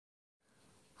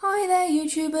Hi there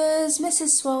YouTubers, Mrs.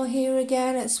 Swell here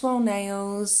again at Swell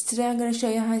Nails. Today I'm going to show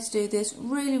you how to do this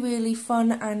really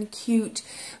fun and cute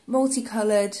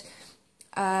multicoloured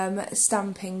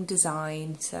stamping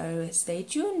design, so stay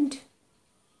tuned.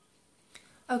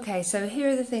 Okay, so here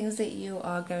are the things that you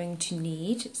are going to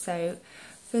need. So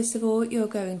first of all, you're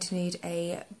going to need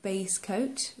a base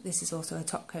coat. This is also a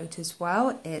top coat as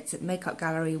well. It's Makeup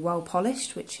Gallery Well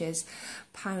Polished, which is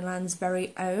Poundland's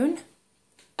very own.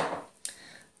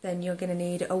 Then you're going to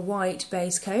need a white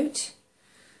base coat.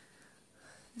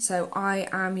 So I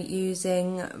am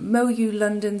using Moyou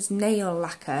London's nail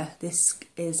lacquer. This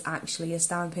is actually a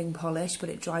stamping polish, but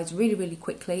it dries really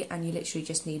quickly and you literally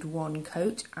just need one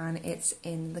coat, and it's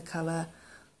in the colour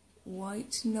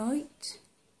White Night.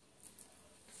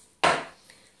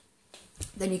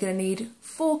 Then you're going to need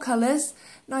 4 colours,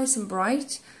 nice and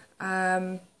bright,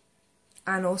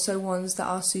 and also ones that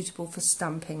are suitable for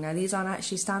stamping. Now these aren't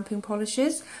actually stamping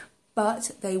polishes,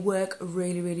 but they work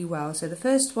really well. So the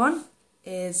first one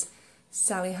is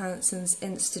Sally Hansen's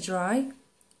Insta Dry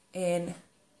in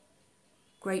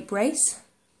Grape.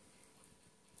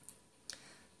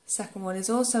 Second one is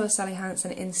also a Sally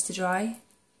Hansen Insta Dry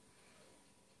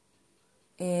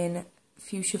in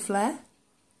Fuchsia Flare.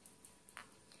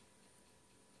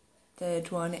 Third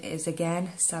one is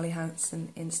again Sally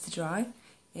Hansen Insta Dry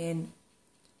in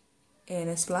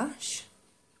a Splash.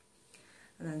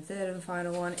 And then third and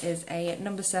final one is a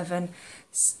number 7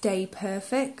 Stay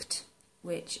Perfect,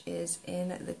 which is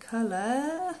in the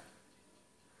colour,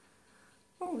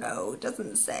 oh no, it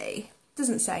doesn't say,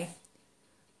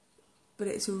 but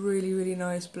it's a really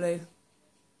nice blue.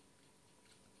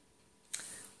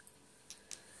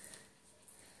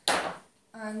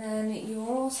 And then you're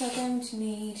also going to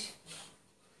need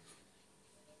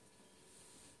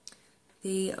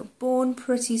the Born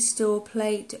Pretty Store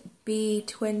Plate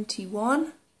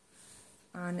B21,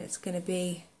 and it's going to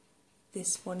be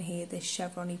this one here, this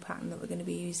chevron-y pattern that we're going to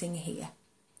be using here,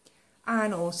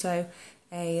 and also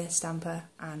a stamper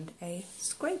and a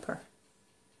scraper.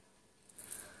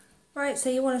 Right, so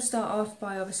you want to start off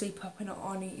by obviously popping it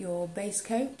on your base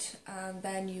coat, and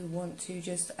then you want to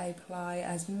just apply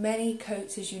as many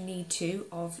coats as you need to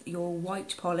of your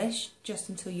white polish, just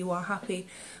until you are happy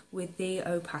with the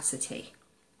opacity.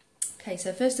 Okay,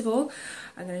 so first of all,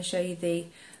 I'm going to show you the,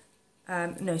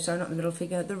 no, sorry, not the middle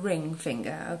finger, the ring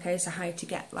finger. Okay, so how to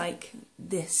get like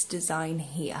this design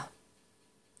here.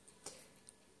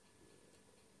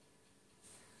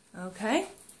 Okay,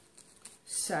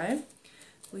 so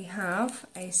we have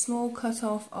a small cut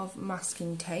off of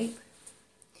masking tape,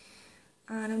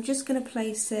 and I'm just going to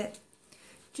place it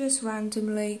just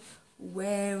randomly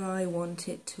where I want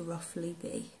it to roughly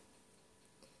be.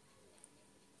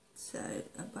 So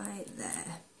about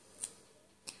there,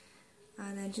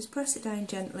 and then just press it down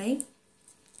gently.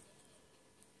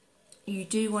 You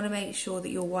do want to make sure that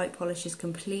your white polish is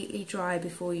completely dry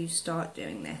before you start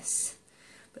doing this,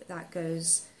 but that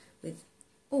goes with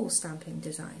all stamping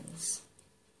designs.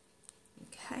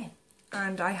 Okay,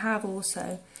 and I have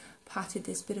also patted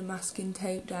this bit of masking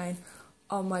tape down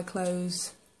on my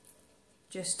clothes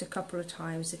just a couple of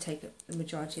times to take the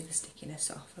majority of the stickiness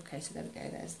off. Okay, so there we go,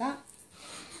 there's that.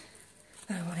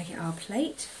 Now I want to get our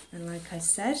plate, and like I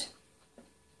said,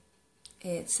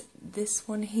 it's this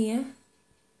one here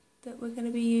that we're going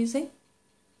to be using.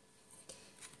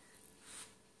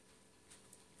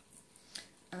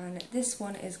 And this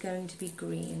one is going to be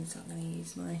green, so I'm going to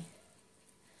use my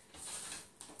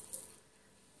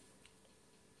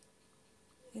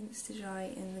Insta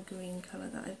Dry in the green colour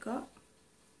that I've got.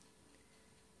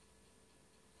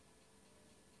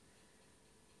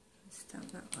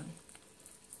 Stamp that one.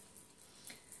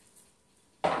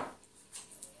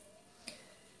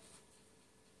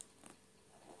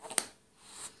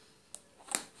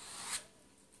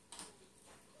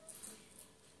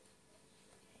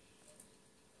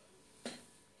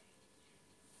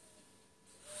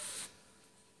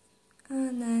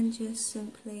 And then just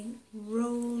simply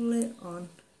roll it on.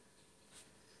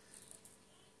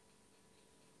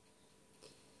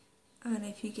 And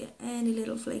if you get any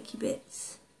little flaky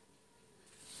bits,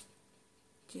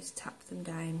 just tap them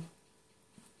down.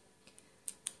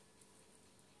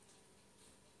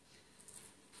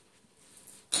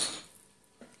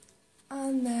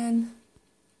 And then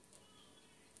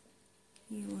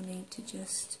you will need to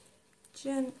just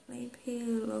gently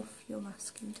peel off your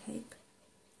masking tape.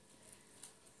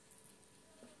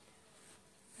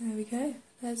 There we go,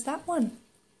 there's that one.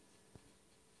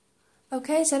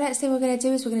 Okay, so next thing we're going to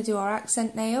do is we're going to do our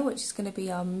accent nail, which is going to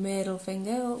be our middle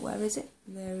finger. Oh, where is it?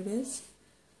 There it is.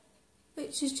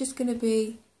 Which is just going to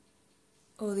be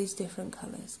all these different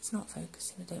colours. It's not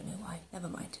focusing, I don't know why, never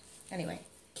mind. Anyway,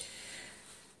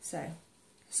 so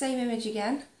same image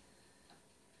again.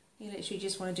 You literally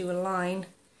just want to do a line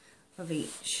of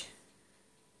each.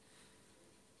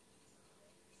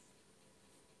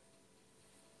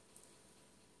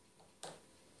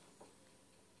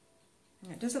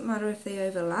 It doesn't matter if they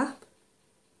overlap,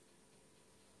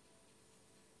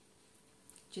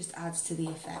 it just adds to the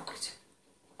effect.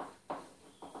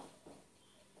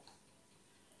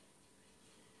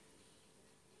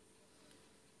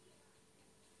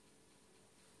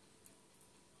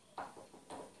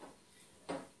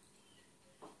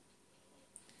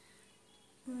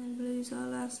 And blue's our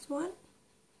last one.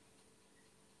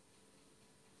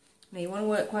 Now you want to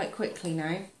work quite quickly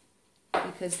now,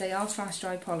 because they are fast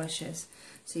dry polishers.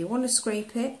 So you want to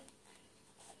scrape it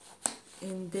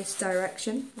in this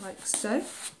direction, like so,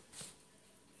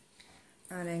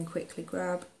 and then quickly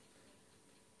grab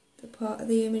the part of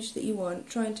the image that you want,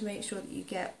 trying to make sure that you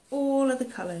get all of the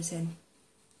colours in.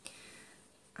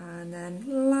 And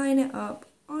then line it up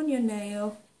on your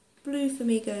nail. Blue for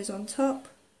me goes on top,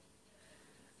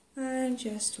 and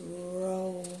just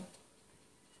roll.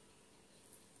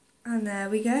 And there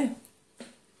we go.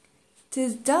 It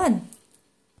is done.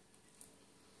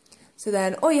 So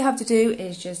then all you have to do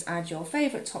is just add your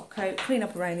favourite top coat, clean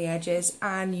up around the edges,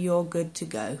 and you're good to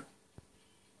go.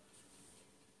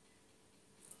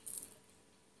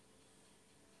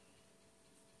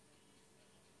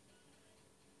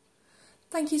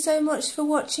 Thank you so much for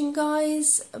watching,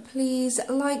 guys. Please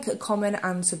like, comment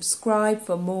and subscribe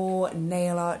for more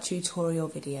nail art tutorial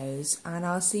videos, and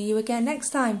I'll see you again next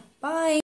time. Bye!